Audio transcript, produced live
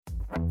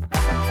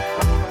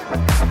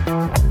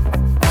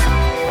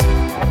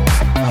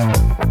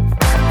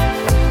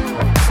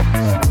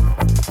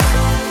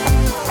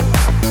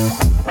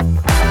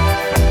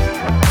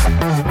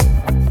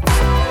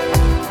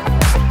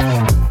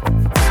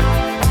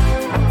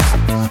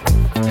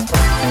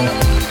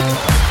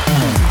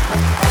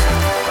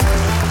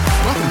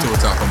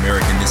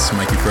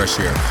Jason Mikey Fresh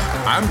here.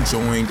 I'm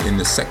joined in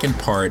the second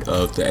part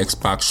of the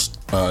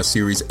Xbox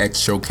Series X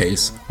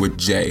showcase with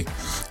Jay.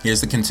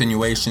 Here's the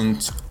continuation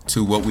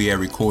to what we had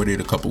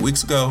recorded a couple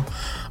weeks ago.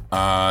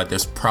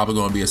 There's probably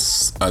going to be a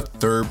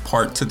third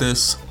part to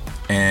this,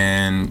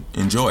 and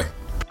enjoy.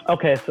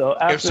 Okay, so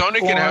after if Sony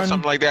can have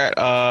something like that,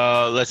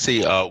 let's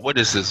see, what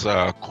is this?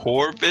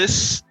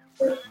 Corvus?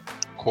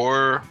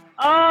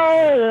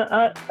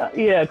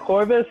 Yeah,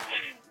 Corvus.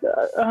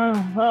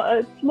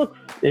 It looks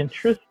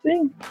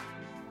interesting.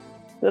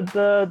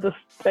 The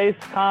space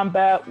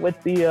combat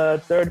with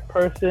the third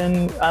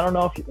person. I don't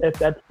know if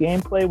that's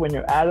gameplay when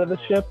you're out of the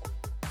ship.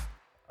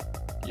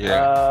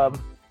 Yeah.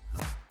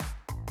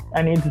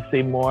 I need to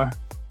see more.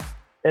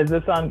 Is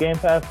this on Game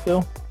Pass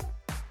too?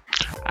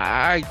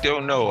 I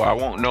don't know. I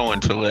won't know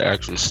until it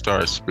actually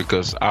starts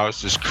because I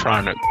was just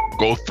trying to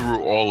go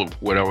through all of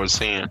what I was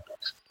seeing.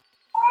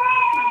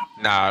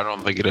 Nah, I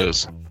don't think it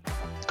is.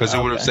 Because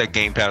it would have said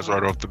Game Pass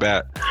right off the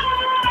bat.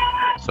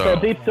 So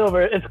Deep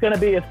Silver, it's gonna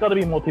be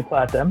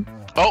multi-platinum.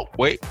 Oh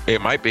wait,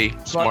 it might be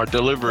Smart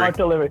Delivery. Smart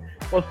Delivery.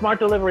 Well, Smart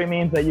Delivery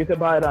means that you could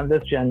buy it on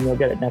this gen, and you'll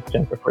get it next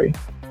gen for free.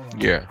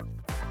 Yeah.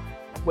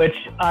 Which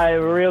I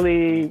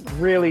really,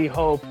 really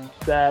hope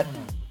that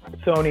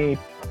Sony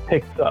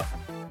picks up.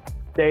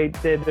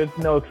 There's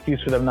no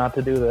excuse for them not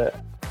to do that.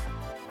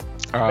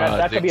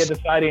 That could be a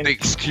deciding. The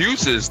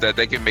excuse is that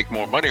they can make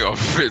more money off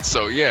of it.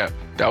 So yeah,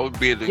 that would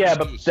be the excuse.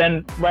 But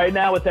then right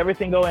now with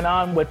everything going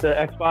on with the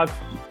Xbox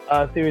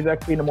Series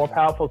X being a more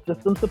powerful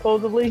system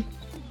supposedly,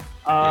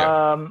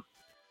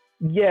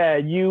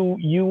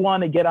 you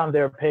want to get on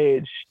their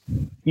page.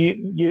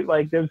 You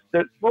like there's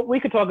well, we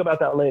could talk about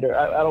that later.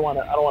 I don't want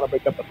to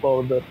break up the flow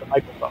of the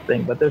Microsoft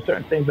thing, but there's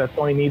certain things that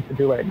Sony needs to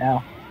do right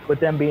now with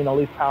them being the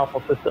least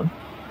powerful system.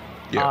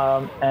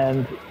 Yeah.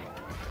 And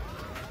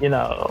you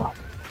know,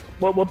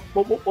 we'll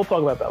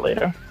talk about that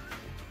later.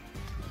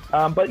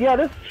 But yeah,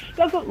 this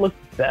doesn't look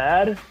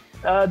bad.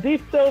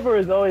 Deep Silver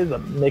is always a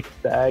mixed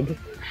bag.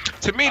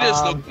 To me,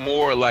 this look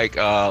more like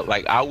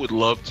I would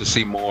love to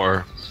see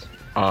more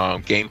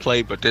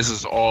gameplay, but this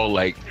is all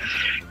like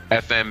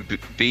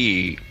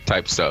FMV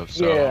type stuff.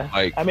 So, yeah,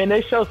 like, I mean,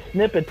 they show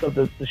snippets of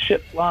the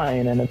ship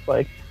flying, and it's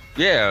like,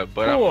 yeah,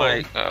 but cool.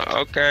 I'm like,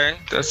 okay,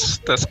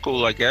 that's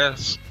cool, I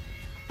guess.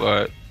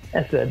 But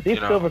I said Deep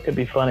Silver could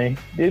be funny.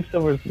 Deep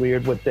Silver's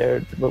weird with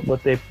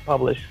what they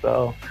publish,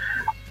 so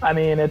I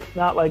mean, it's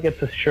not like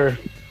it's a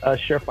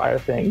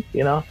surefire thing,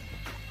 you know.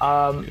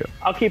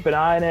 I'll keep an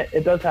eye on it.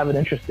 It does have an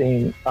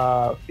interesting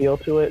feel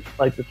to it,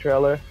 like the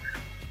trailer.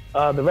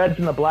 The reds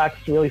and the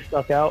blacks really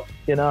stuck out,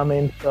 you know what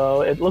I mean?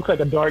 So it looks like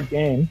a dark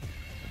game,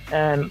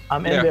 and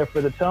I'm in there for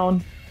the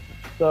tone.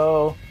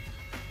 So,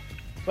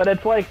 but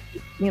it's like,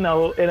 you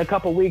know, in a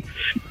couple weeks,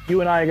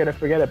 you and I are going to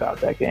forget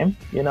about that game.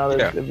 You know,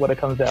 that's what it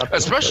comes down to.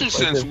 Especially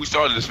since we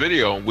started this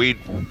video, and we,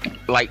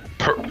 like,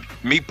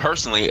 me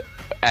personally,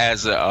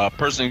 as a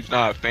person who's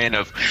not a fan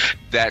of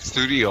that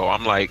studio,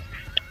 I'm like,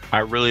 I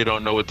really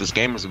don't know what this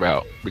game is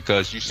about,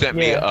 because you sent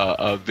me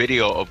a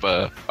video of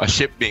a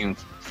ship being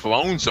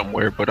flown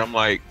somewhere, but I'm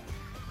like,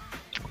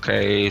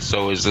 okay,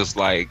 so is this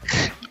like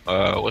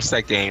what's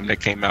that game that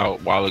came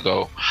out a while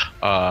ago?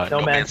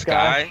 No Man's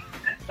Sky?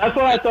 That's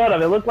what I thought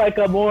of. It looked like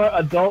a more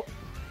adult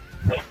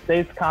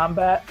space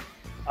combat,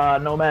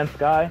 No Man's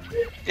Sky.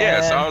 Yeah,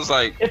 and so I was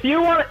like, if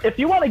you want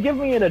to give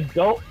me an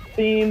adult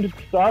themed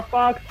Star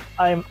Fox,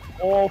 I'm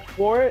all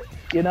for it,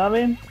 you know what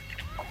I mean?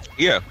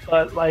 Yeah.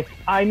 But like,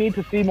 I need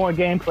to see more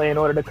gameplay in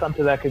order to come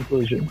to that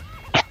conclusion.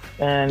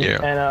 And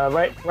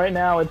right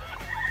now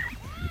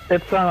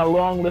it's on a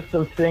long list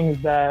of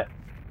things that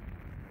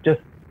just,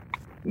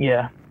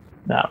 I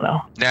don't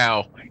know.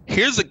 Now,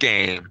 here's a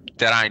game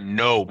that I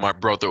know my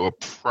brother will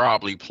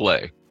probably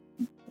play.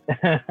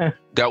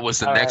 That was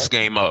the next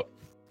game up.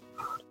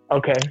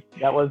 Okay,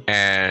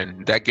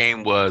 and that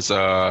game was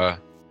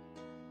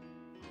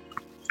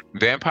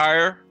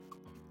Vampire.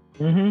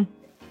 Mm-hmm.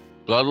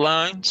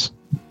 Bloodlines.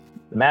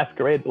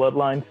 Masquerade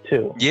Bloodlines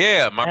 2.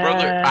 Yeah, my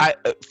brother.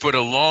 For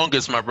the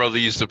longest, my brother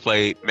used to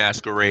play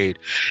Masquerade.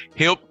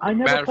 Matter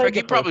of fact,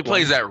 he probably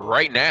plays that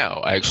right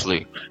now.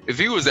 Actually, if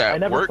he was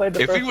at work,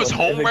 if he was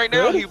home right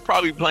now, he'd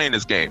probably be playing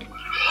this game.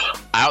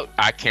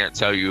 I can't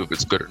tell you if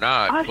it's good or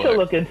not. I should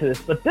look into this,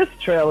 but this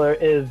trailer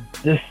is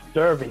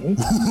disturbing.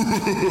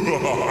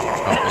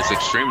 It's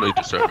extremely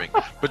disturbing.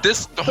 But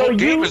the whole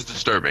game is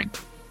disturbing.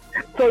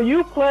 So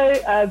you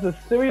play as a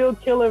serial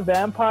killer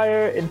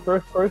vampire in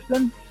first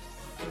person?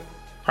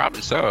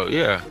 Probably so,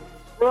 yeah.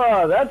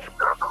 Bro, that's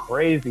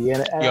crazy.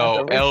 And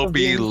yo,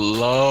 LB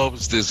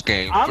loves this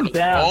game. I'm for the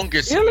down.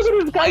 longest, look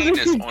at this guy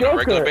thinks he's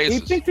Joker. He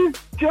thinks he's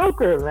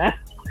Joker, man.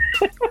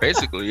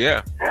 Basically,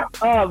 yeah.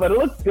 But it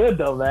looks good,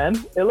 though, man.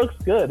 It looks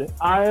good.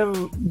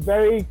 I'm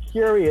very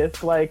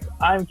curious. Like,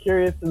 I'm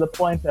curious to the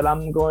point that I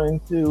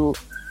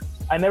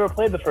never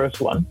played the first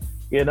one,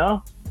 you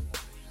know?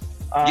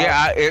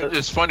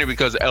 It's funny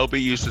because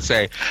LB used to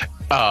say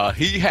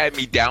he had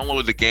me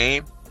download the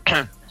game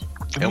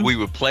and we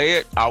would play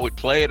it. I would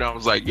play it and I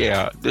was like,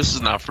 yeah, this is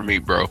not for me,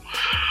 bro.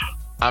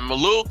 I'm a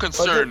little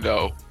concerned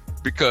though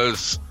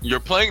because you're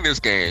playing this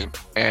game,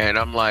 and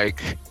I'm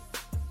like,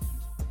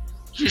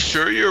 you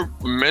sure you're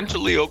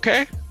mentally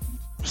okay?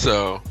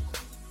 So,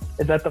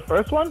 is that the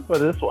first one or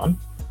this one?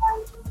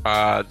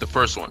 The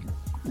first one.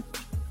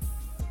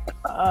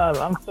 I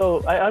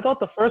thought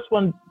the first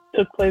one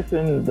took place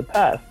in the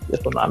past,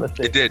 if I'm not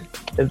mistaken. It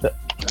did.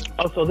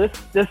 So this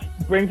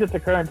brings it to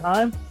current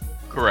time?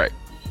 Correct.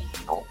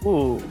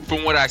 Ooh.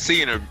 From what I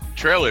see in the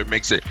trailer, it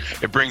brings it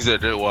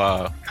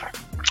to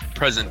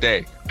present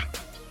day.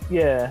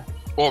 Yeah.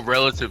 Or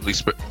relatively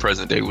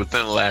present day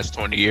within the last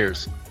 20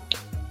 years.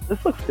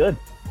 This looks good.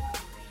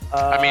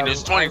 I mean,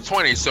 it's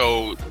 2020,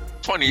 so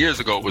 20 years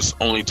ago it was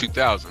only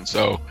 2000.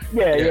 So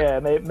yeah.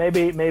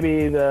 Maybe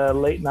the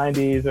late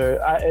 90s,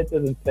 or it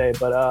doesn't say,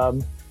 but I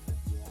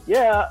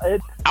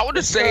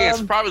would say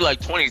it's probably like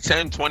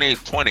 2010,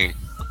 2020.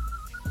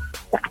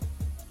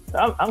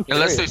 I'm curious.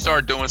 Unless they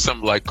start doing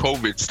something like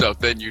COVID stuff,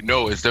 then you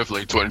know it's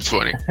definitely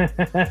 2020.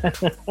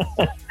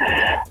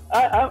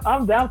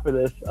 I'm down for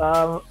this.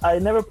 I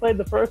never played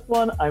the first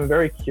one. I'm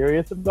very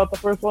curious about the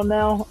first one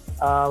now.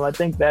 I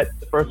think that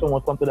the first one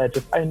was something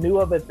that I knew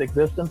of its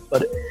existence,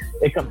 but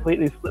it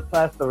completely slipped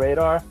past the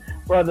radar.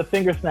 Bro, the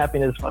finger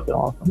snapping is fucking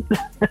awesome.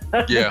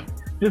 Yeah.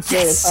 Just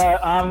saying.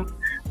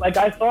 Like,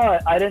 I saw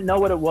it, I didn't know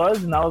what it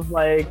was, and I was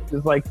like,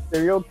 it's like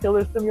serial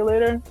killer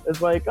simulator.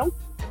 It's like, I'm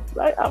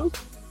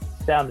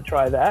down to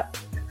try that.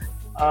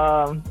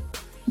 And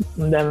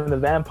then the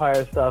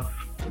vampire stuff.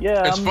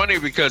 Yeah. It's funny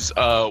because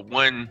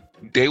when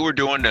they were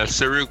doing the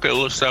serial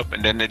killer stuff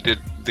and then they did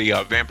the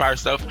vampire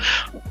stuff,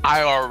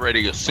 I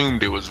already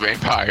assumed it was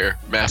Vampire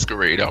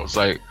Masquerade. I was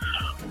like,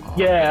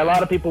 a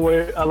lot of people.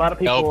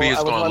 LB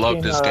is going to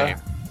love this game.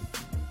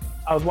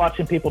 I was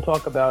watching people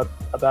talk about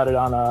it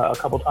on a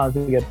couple times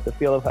to get the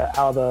feel of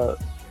how a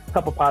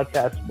couple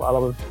podcasts while I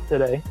was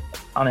today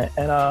on it,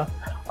 and a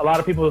lot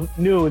of people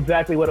knew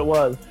exactly what it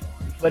was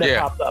when it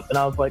popped up, and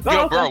I was like,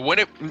 "Oh, bro,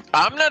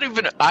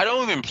 I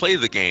don't even play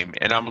the game,"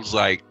 and I was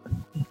like,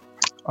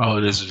 "Oh,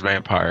 this is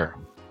Vampire."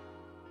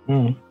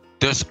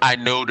 I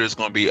know there's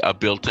going to be a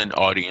built-in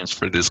audience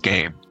for this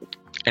game,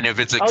 and if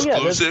it's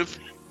exclusive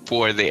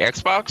for the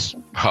Xbox,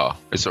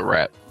 it's a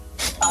wrap.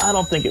 I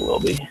don't think it will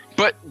be.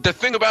 But the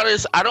thing about it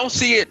is, I don't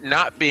see it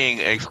not being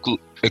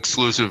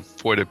exclusive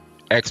for the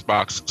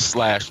Xbox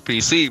 /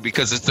 PC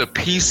because it's a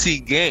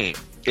PC game.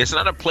 It's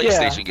not a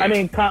PlayStation game. I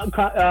mean,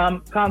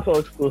 console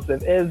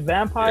exclusive. Is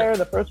Vampire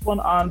the first one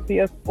on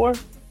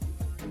PS4?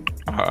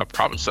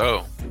 Probably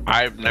so.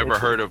 I've never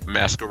heard of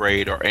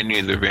Masquerade or any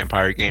of the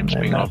Vampire games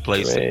being on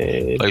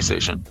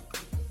PlayStation.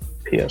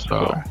 PS4.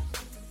 So.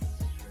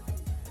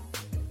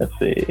 Let's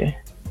see.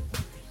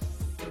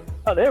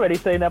 Oh, they're already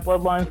saying that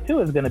Bloodlines 2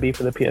 is going to be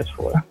for the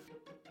PS4.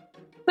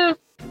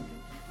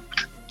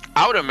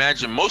 I would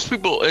imagine most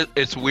people,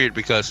 it's weird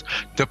because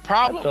the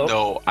problem,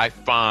 though, I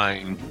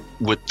find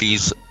with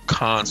these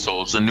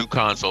consoles, the new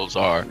consoles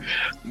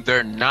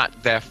they're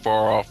not that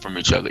far off from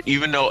each other.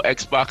 Even though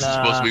Xbox is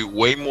supposed to be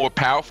way more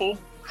powerful,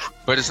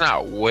 but it's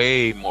not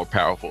way more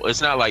powerful.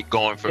 It's not like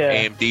going from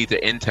AMD to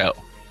Intel.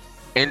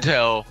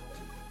 Intel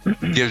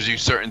gives you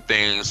certain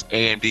things,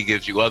 AMD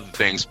gives you other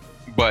things,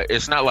 but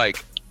it's not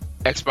like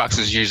Xbox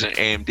is using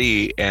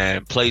AMD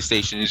and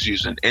PlayStation is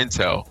using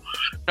Intel.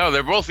 No,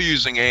 they're both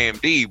using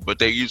AMD, but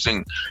they're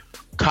using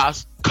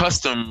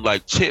custom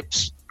like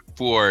chips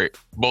for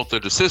both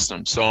of the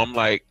systems. So I'm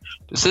like,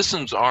 the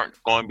systems aren't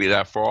going to be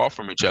that far off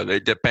from each other.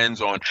 It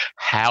depends on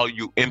how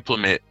you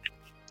implement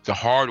the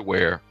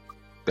hardware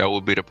that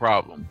will be the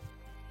problem.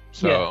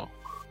 So,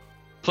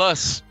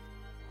 plus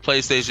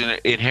PlayStation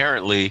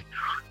inherently,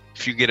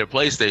 if you get a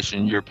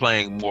PlayStation, you're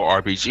playing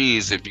more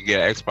RPGs. If you get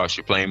an Xbox,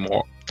 you're playing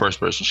more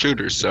first-person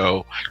shooters.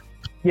 So,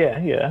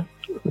 yeah.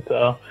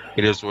 So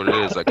it is what it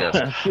is, I guess.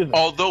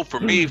 Although for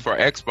me, for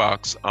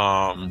Xbox,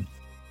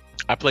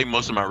 I play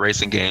most of my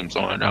racing games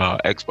on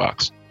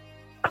Xbox.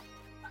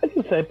 I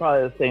could say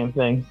probably the same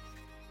thing.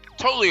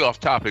 Totally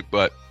off topic,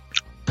 but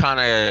kind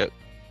of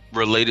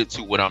related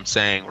to what I'm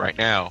saying right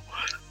now.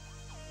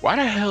 Why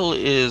the hell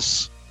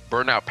is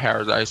Burnout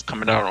Paradise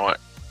coming out on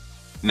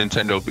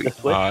Nintendo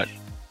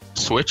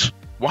Switch?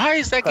 Why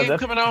is that game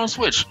coming out on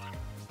Switch?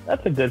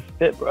 That's a good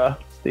fit, bro.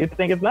 Do you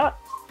think it's not?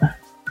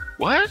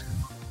 What?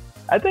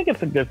 I think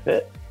it's a good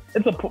fit.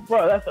 That's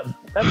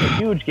a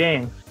huge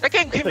game. That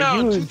game came out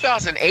in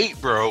 2008,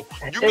 bro.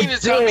 You mean to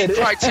tell me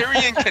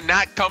Criterion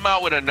cannot come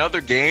out with another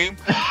game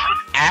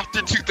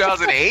after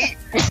 2008?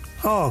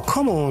 Oh,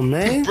 come on,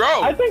 man.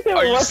 Bro, I think they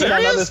were working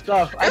on other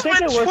stuff. It's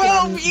been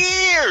 12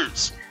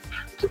 years.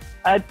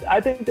 I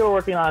think they were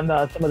working on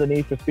some of the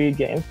Need for Speed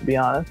games, to be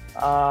honest.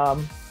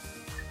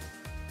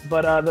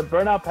 But the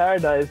Burnout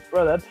Paradise,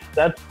 bro,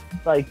 that's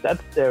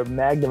their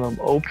magnum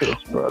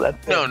opus, bro. No.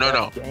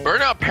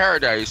 Burnout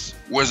Paradise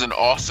was an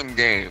awesome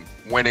game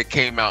when it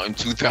came out in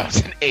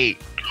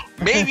 2008.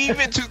 Maybe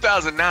even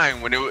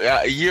 2009 when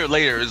a year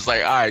later it's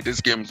like, all right,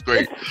 this game is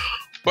great.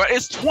 But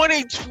it's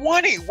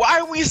 2020. Why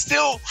are we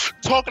still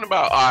talking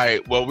about, all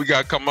right, well, we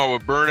got to come out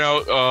with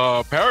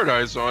Burnout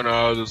Paradise on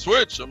the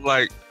Switch? I'm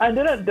like... And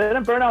didn't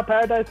Burnout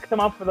Paradise come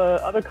out for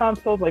the other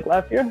consoles like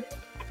last year?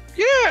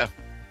 Yeah.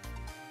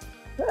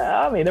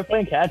 I mean, they're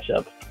playing catch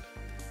up.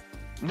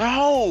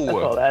 No, That's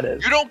all that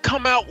is. you don't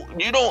come out.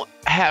 You don't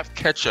have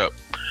catch up.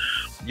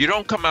 You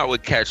don't come out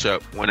with catch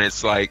up when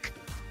it's like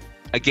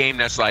a game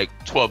that's like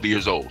 12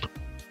 years old.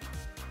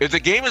 If the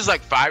game is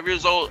like 5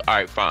 years old, all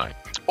right, fine.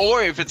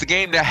 Or if it's a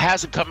game that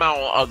hasn't come out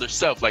on other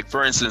stuff, like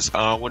for instance,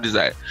 what is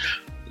that?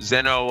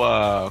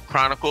 Xeno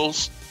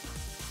Chronicles.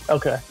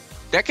 Okay.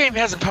 That game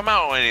hasn't come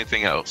out on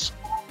anything else.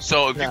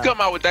 So if you No.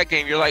 come out with that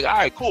game, you're like, all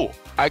right, cool.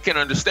 I can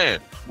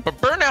understand. But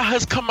Burnout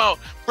has come out.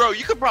 Bro,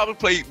 you could probably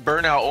play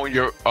Burnout on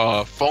your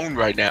phone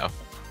right now.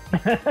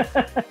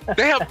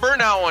 They have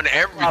Burnout on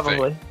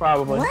everything.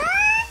 Probably.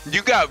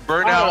 You got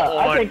Burnout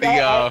on I think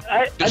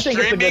the it's a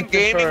good streaming fit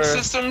gaming for-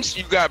 systems.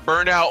 You got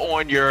Burnout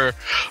on your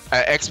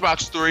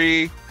Xbox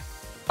 3,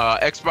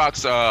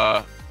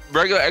 Xbox,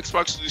 regular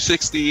Xbox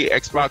 360,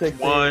 Xbox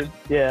 360, One.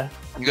 Yeah.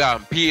 You got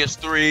on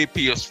PS3,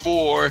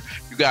 PS4.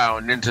 You got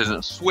on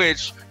Nintendo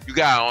Switch. You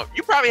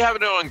probably have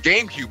it on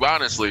GameCube,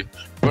 honestly.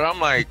 But I'm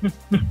like,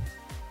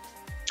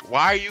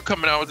 why are you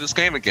coming out with this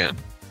game again?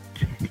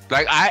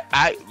 Like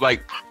I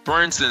like,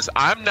 for instance,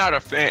 I'm not a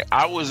fan.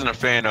 I wasn't a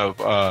fan of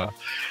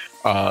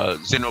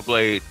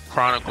Xenoblade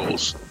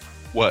Chronicles.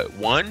 What,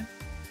 1?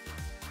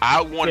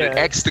 I wanted Yeah.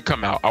 X to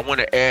come out. I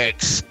wanted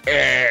X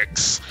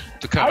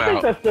to come I think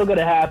out. that's still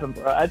gonna happen,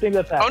 bro. I think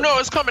that's Oh happening. no,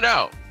 it's coming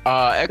out.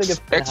 think X it's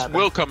gonna X happen.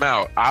 will come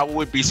out. I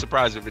would be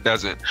surprised if it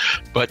doesn't.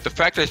 But the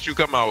fact that you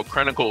come out with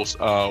Chronicles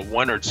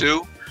 1 or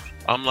 2,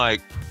 I'm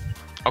like,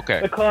 okay.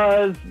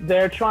 Because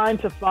they're trying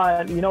to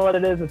find, you know what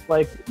it is? It's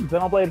like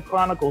Xenoblade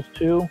Chronicles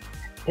 2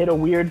 hit a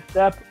weird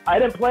step. I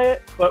didn't play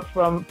it, but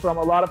from a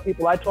lot of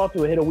people I talked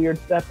to, it hit a weird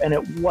step, and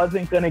it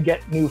wasn't going to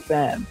get new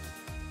fans.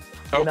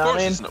 Of know what I course,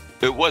 mean? it's not.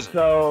 It wasn't.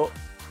 So,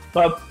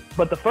 but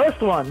the first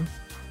one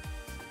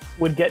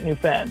would get new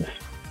fans,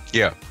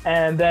 Yeah.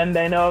 and then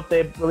they know if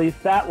they release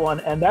that one,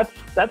 and that's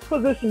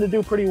positioned to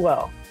do pretty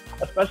well,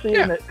 especially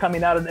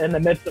coming out in the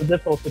midst of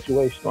this whole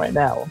situation right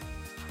now.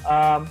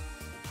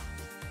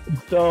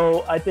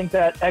 So I think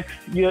that I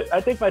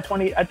think by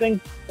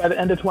the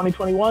end of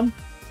 2021,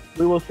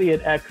 we will see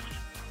an X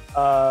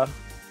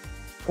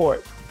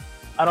port.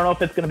 I don't know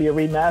if it's going to be a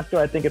remaster.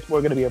 I think it's more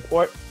going to be a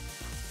port.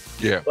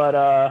 Yeah. But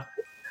I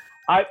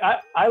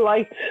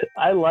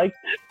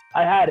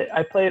had it.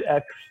 I played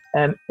X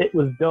and it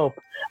was dope.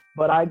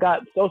 But I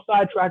got so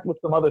sidetracked with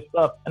some other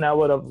stuff, and I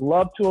would have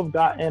loved to have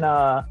gotten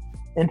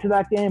into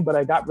that game, but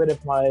I got rid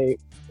of my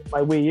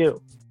Wii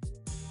U.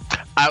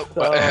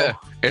 So-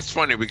 It's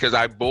funny because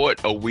I bought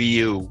a Wii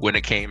U when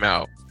it came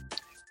out,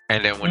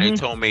 and then when they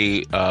told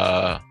me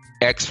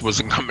X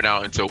wasn't coming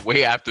out until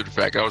way after the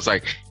fact, I was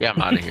like, "Yeah,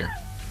 I'm out of here."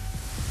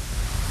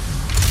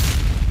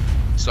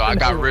 So I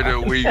got rid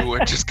of the Wii U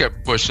and just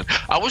kept pushing.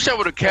 I wish I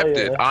would have kept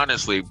it,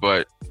 honestly,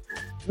 but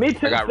Me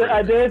too. I got rid of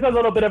it. There's a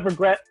little bit of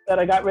regret that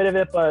I got rid of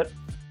it, but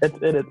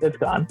it's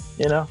gone.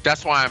 You know.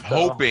 that's why I'm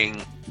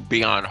hoping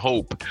beyond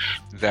hope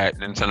that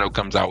Nintendo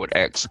comes out with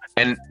X.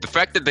 And the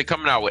fact that they're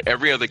coming out with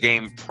every other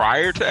game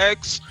prior to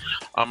X,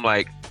 I'm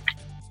like,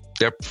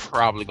 they're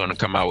probably going to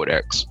come out with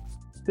X.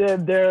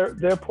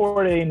 They're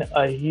porting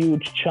a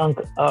huge chunk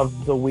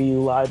of the Wii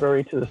U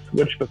library to the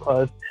Switch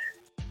because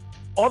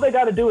all they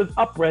got to do is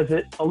up-res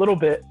it a little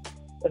bit.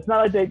 It's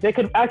not like they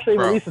could actually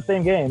release the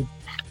same game.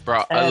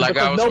 Bro, And like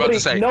I was about to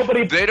say,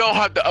 nobody. they don't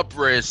have to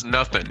up-res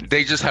nothing.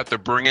 They just have to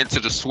bring it to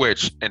the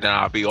Switch, and then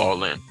I'll be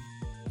all in.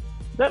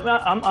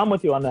 I'm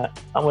with you on that.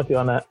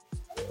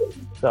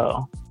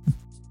 So.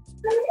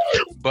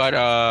 But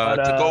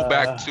to go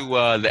back to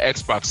the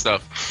Xbox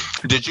stuff,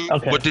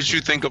 what did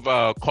you think of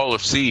Call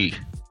of Sea?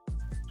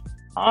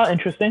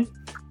 Interesting.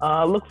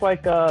 Looks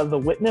like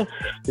The Witness.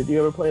 Did you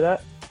ever play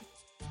that?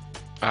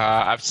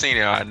 I've seen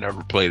it. I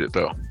never played it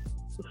though.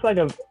 Looks like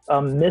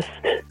a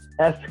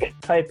Myst-esque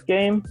type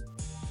game.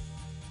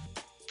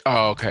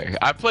 Oh, okay.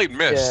 I played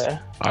Myst. Yeah.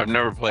 I've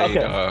never played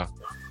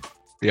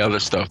the other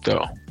stuff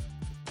though.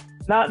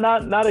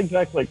 Not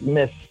exactly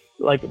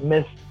like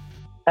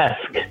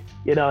Myst-esque.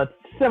 You know, it's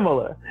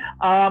similar.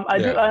 I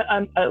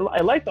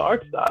like the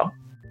art style.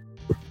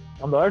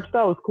 The art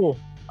style was cool.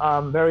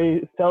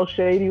 Very cel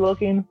shady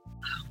looking.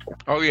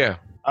 Oh yeah.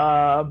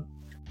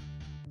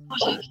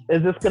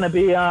 Is this gonna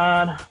be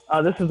on?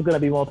 This is gonna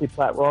be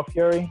multi-plat. Raw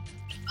Fury.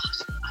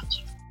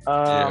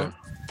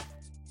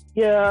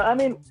 Yeah, I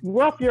mean,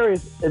 Raw Fury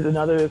is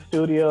another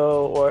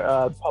studio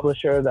or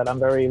publisher that I'm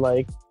very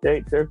like.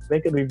 They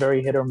could be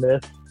very hit or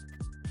miss.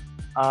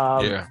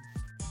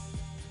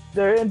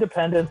 They're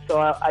independent, so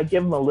I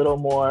give them a little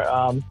more.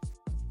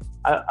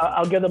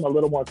 I'll give them a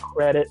little more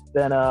credit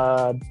than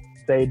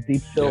say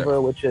Deep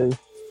Silver, which is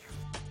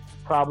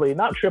probably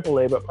not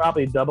AAA, but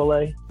probably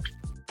AA.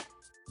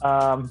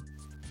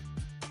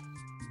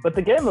 But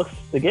the game looks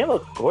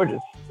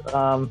gorgeous.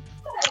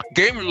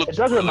 Game looks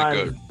really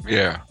good.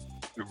 Yeah.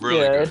 Really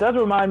good. It does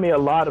remind me a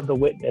lot of The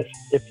Witness.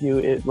 If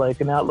you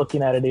not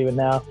looking at it even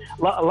now,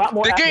 a lot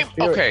more.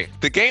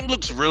 The game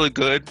looks really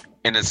good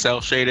and it's cel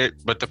shaded,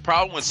 but the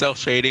problem with cel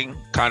shading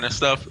kind of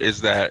stuff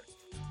is that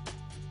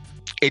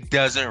it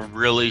doesn't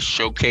really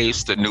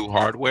showcase the new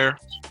hardware.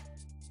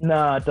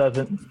 No, it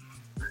doesn't.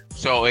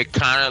 So it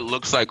kind of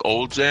looks like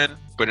old gen,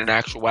 but in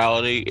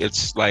actuality,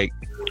 it's like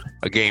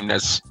a game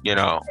that's,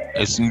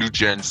 it's new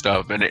gen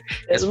stuff, and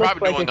it's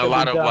probably doing a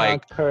lot of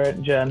like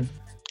current gen.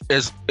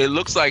 It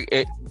looks like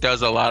it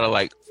does a lot of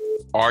like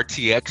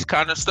RTX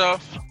kind of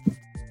stuff.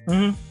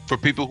 Mm-hmm. For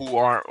people who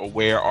aren't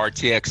aware,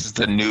 RTX is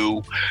the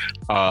new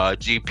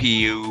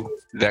GPU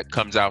that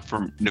comes out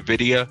from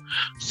NVIDIA.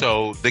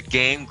 So the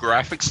game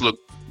graphics look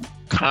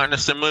kind of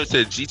similar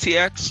to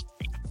GTX,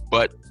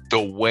 but the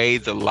way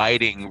the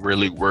lighting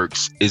really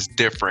works is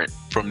different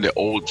from the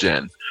old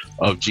gen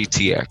of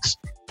GTX.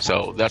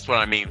 So that's what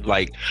I mean.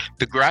 Like,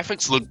 the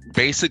graphics look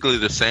basically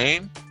the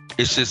same.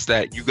 It's just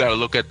that you got to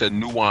look at the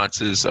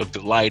nuances of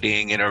the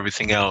lighting and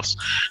everything else,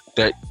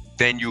 that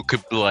then you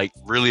could like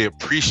really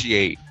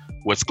appreciate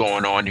what's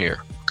going on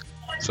here.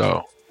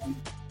 So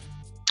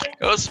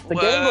it was,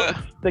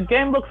 the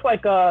game looks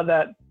like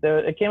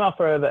it came out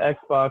for the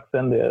Xbox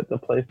and the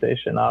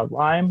PlayStation.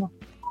 Rhyme,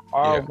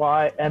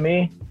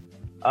 RYME,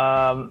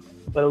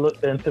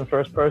 but it's in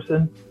first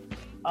person.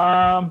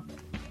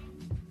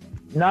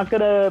 Not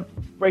gonna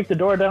break the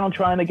door down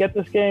trying to get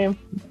this game.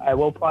 I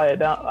will play it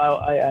down.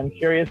 I'm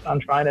curious on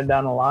trying it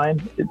down the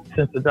line,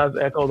 since it does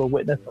echo The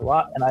Witness a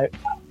lot, and I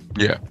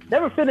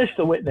never finished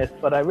The Witness,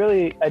 but I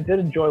did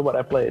enjoy what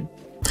I played.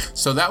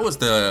 So that was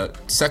the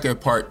second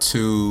part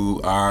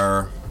to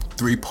our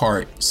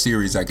 3-part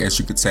series, I guess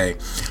you could say,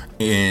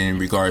 in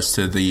regards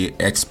to the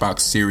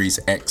Xbox Series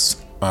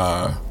X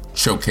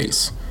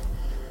showcase.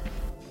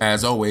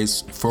 As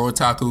always, for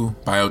Otaku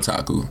by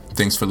Otaku.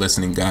 Thanks for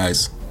listening,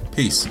 guys.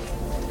 Peace.